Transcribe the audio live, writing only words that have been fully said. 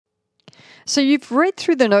So you've read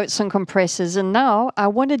through the notes on compressors, and now I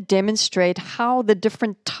want to demonstrate how the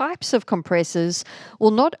different types of compressors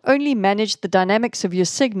will not only manage the dynamics of your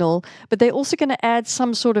signal, but they're also going to add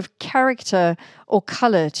some sort of character or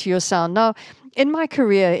color to your sound. Now, in my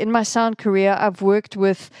career, in my sound career, I've worked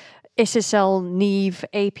with SSL, Neve,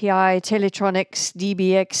 API, Teletronics,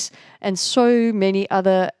 DBX, and so many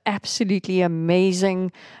other absolutely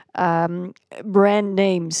amazing brand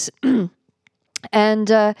names. And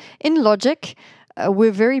in Logic,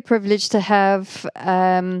 we're very privileged to have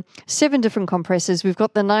 7 different compressors. We've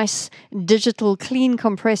got the nice digital clean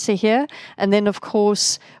compressor here. And then, of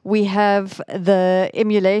course, we have the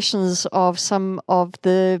emulations of some of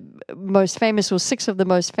the most famous, or 6 of the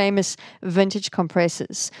most famous vintage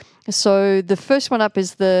compressors. So the first one up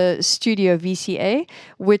is the Studio VCA,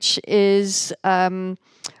 which is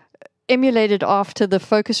emulated after the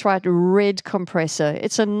Focusrite Red compressor.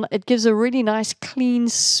 It gives a really nice, clean,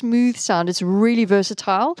 smooth sound. It's really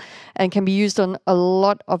versatile and can be used on a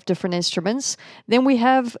lot of different instruments. Then we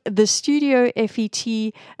have the Studio FET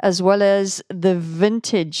as well as the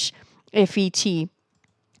Vintage FET.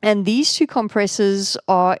 And these 2 compressors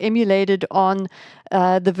are emulated on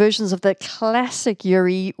the versions of the classic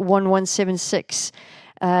Yuri 1176.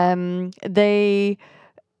 They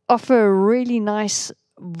offer a really nice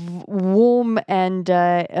warm and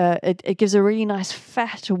it gives a really nice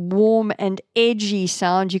fat, warm and edgy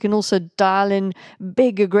sound. You can also dial in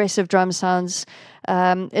big aggressive drum sounds.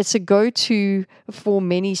 It's a go-to for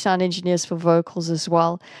many sound engineers for vocals as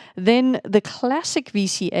well. Then the classic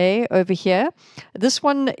VCA over here, this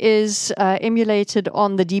one is emulated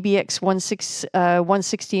on the DBX 160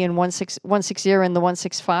 and 160 and the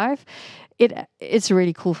 165. It's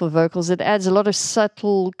really cool for vocals. It adds a lot of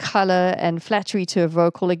subtle color and flattery to a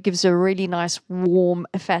vocal. It gives a really nice, warm,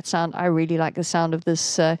 fat sound. I really like the sound of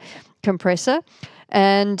this compressor.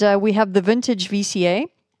 And we have the Vintage VCA.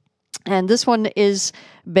 And this one is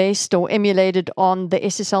based or emulated on the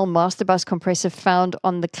SSL Master Bus compressor found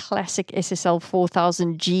on the classic SSL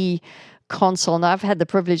 4000G console. Now, I've had the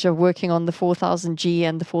privilege of working on the 4000G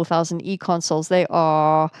and the 4000E consoles. They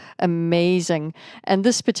are amazing. And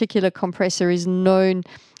this particular compressor is known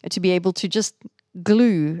to be able to just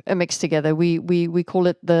glue a mix together. We call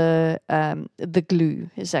it the glue.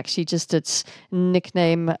 Is actually just its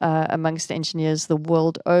nickname amongst engineers the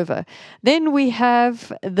world over. Then we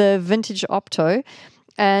have the Vintage Opto.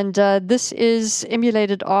 And this is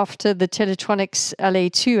emulated after the Teletronics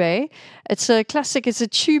LA2A. It's a classic, it's a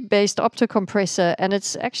tube-based optocompressor, and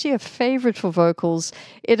it's actually a favorite for vocals.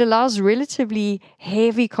 It allows relatively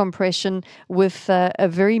heavy compression with a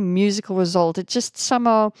very musical result. It just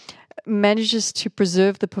somehow manages to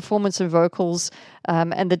preserve the performance of vocals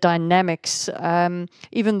and the dynamics,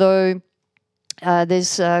 even though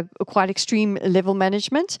there's quite extreme level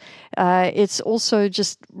management. It's also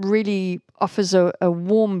just really offers a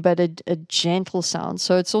warm but a gentle sound.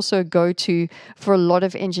 So it's also a go-to for a lot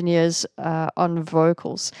of engineers on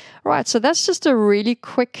vocals. Right, so that's just a really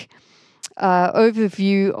quick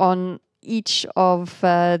overview on each of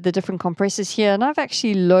the different compressors here. And I've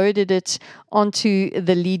actually loaded it onto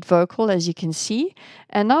the lead vocal, as you can see.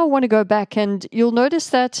 And now I want to go back, and you'll notice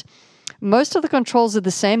that most of the controls are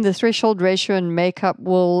the same. The threshold ratio and makeup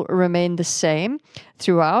will remain the same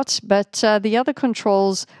throughout, but the other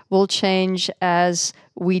controls will change as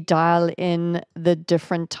we dial in the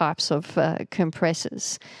different types of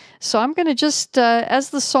compressors. So I'm going to just,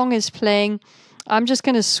 as the song is playing, I'm just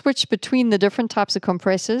going to switch between the different types of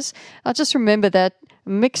compressors. I'll just remember that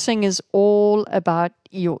mixing is all about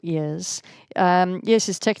your ears. Yes,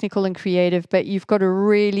 it's technical and creative, but you've got to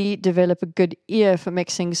really develop a good ear for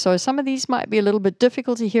mixing. So some of these might be a little bit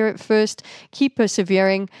difficult to hear at first. Keep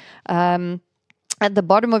persevering. At the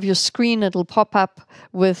bottom of your screen, it'll pop up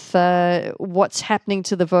with what's happening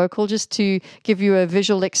to the vocal, just to give you a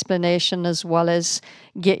visual explanation as well as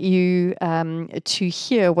get you to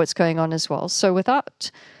hear what's going on as well. So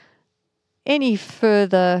without any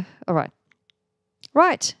further, all right.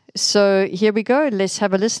 Right, so here we go. Let's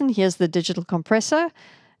have a listen. Here's the digital compressor,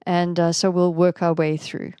 and so we'll work our way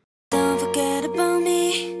through. Don't forget about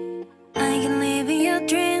me. I can live in your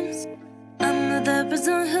dreams. I'm not the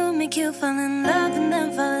person who make you fall in love and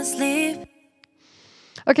then fall asleep.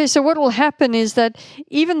 Okay, so what will happen is that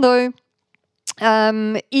even though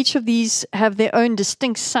each of these have their own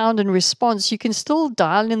distinct sound and response. You can still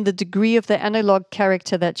dial in the degree of the analog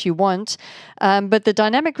character that you want, but the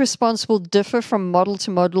dynamic response will differ from model to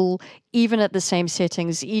model, even at the same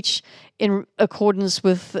settings, each in accordance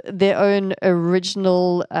with their own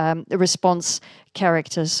original response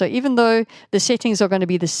characters. So even though the settings are going to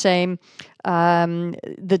be the same,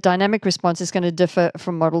 the dynamic response is going to differ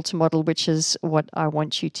from model to model, which is what I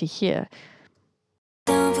want you to hear.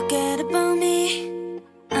 Don't forget about me.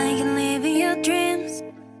 I can live in your dreams.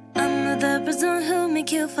 I'm not the person who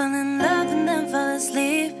make you fall in love and then fall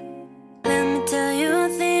asleep. Let me tell you a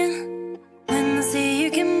thing. When I see you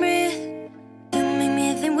can breathe, you make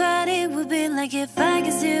me think what it would be like if I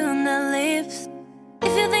kiss you on the lips.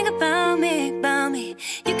 If you think about me,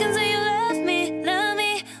 you can say you love me, love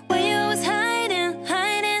me. Where you always hiding,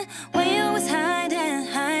 hiding. Where you always hiding,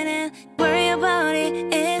 hiding. Worry about it,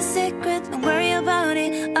 it's secret. Don't worry about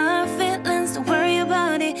it, our feelings. Don't worry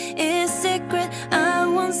about it, it's secret. I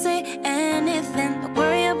won't say anything. Don't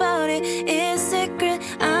worry about it, it's secret.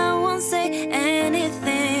 I won't say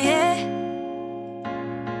anything, yeah.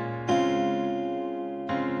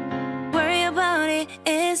 Worry about it,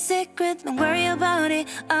 it's secret. Don't worry about it,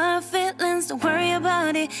 our feelings. Don't worry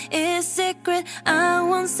about it, it's secret. I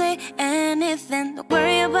won't say anything. Don't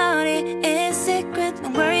worry about it, it's secret.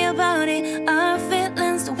 Don't worry about it, our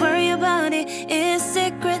feelings. Don't worry about it, it's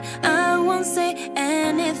secret. I won't say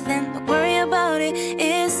anything. Don't worry about it,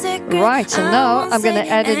 it's secret. Right, so now I'm going to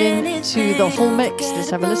add it into the whole mix. Let's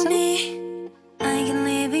have a listen. I can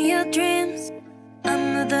live in your dreams.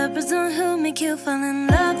 I'm not the person who make you fall in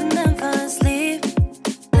love and then fall asleep.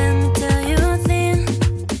 Let me tell you a thing.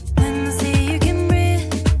 When I see you can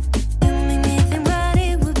breathe, you make me think what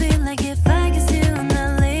it would be like if I kiss you on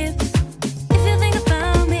the lips. If you think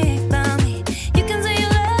about me, you can say you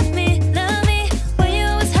love me, love me. Where you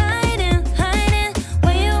always hiding, hiding.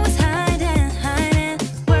 Where you always hiding, hiding.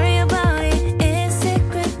 Worry about it, it's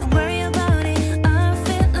secret. Don't worry about it, our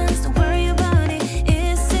feelings. Don't worry about it,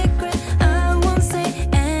 it's secret. I won't say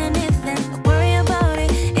anything. Don't worry about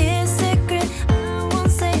it, it's secret. I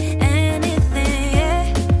won't say anything,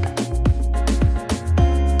 yeah.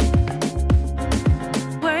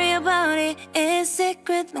 Worry about it, it's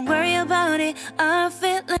secret. Don't worry about it, our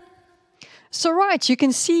feelings. So right, you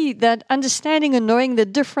can see that understanding and knowing the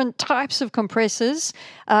different types of compressors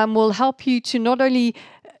will help you to not only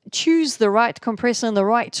choose the right compressor and the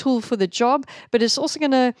right tool for the job, but it's also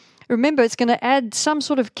going to, remember, it's going to add some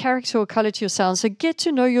sort of character or color to your sound. So get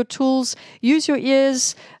to know your tools, use your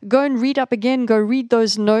ears, go and read up again, go read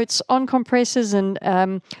those notes on compressors and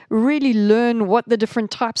really learn what the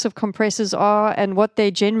different types of compressors are and what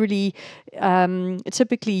they're generally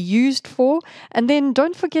typically used for. And then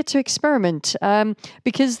don't forget to experiment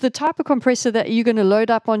because the type of compressor that you're going to load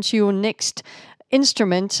up onto your next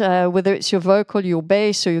instrument, whether it's your vocal, your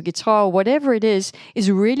bass, or your guitar, whatever it is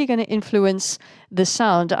really going to influence the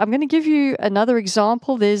sound. I'm going to give you another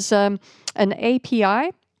example. There's an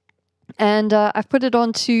API, and I've put it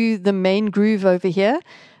onto the main groove over here.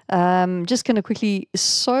 Just going to quickly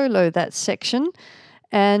solo that section.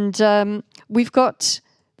 And we've got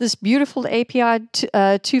this beautiful API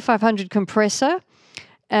 2500 compressor.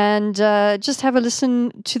 And just have a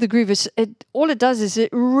listen to the groove. All it does is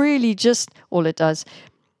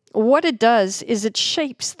what it does is it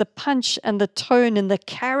shapes the punch and the tone and the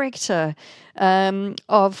character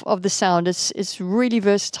of the sound. It's really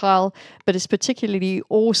versatile, but it's particularly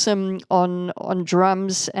awesome on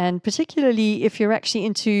drums, and particularly if you're actually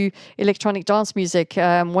into electronic dance music,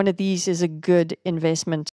 one of these is a good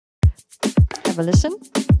investment. Have a listen.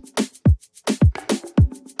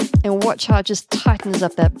 And watch how it just tightens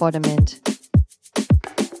up that bottom end.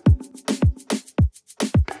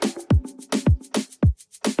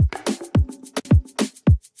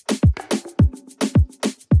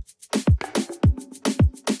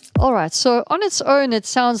 All right, so on its own, it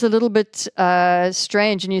sounds a little bit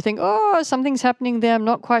strange, and you think, oh, something's happening there, I'm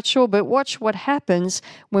not quite sure, but watch what happens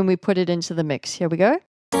when we put it into the mix. Here we go.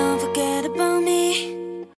 Don't forget about me.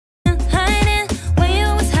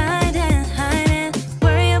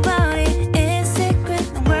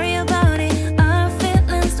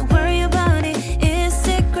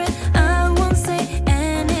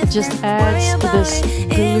 Just adds this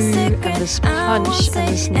glue and this punch and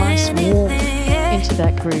this nice warmth into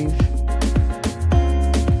that groove.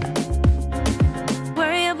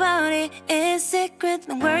 Worry about it, it's secret.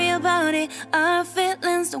 Don't worry about it, our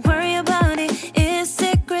feelings. Don't worry about it, it's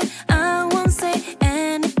secret. I won't say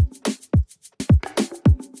anything.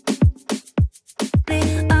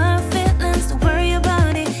 Our feelings. Don't worry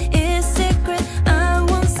about it, it's secret. I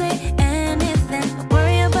won't say anything. Don't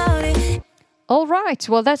worry about it. right.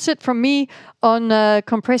 Well, that's it from me on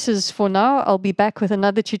compressors for now. I'll be back with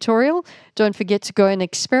another tutorial. Don't forget to go and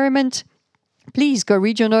experiment. Please go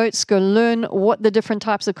read your notes, go learn what the different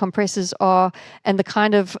types of compressors are and the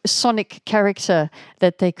kind of sonic character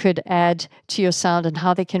that they could add to your sound and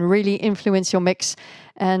how they can really influence your mix.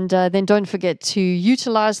 And then don't forget to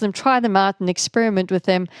utilize them, try them out, and experiment with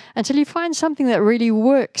them until you find something that really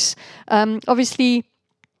works. Obviously,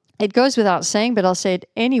 it goes without saying, but I'll say it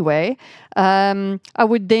anyway. I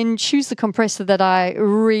would then choose the compressor that I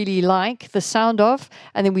really like the sound of,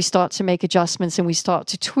 and then we start to make adjustments and we start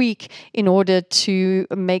to tweak in order to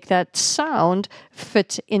make that sound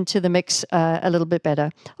fit into the mix a little bit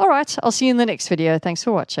better. All right, I'll see you in the next video. Thanks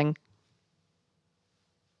for watching.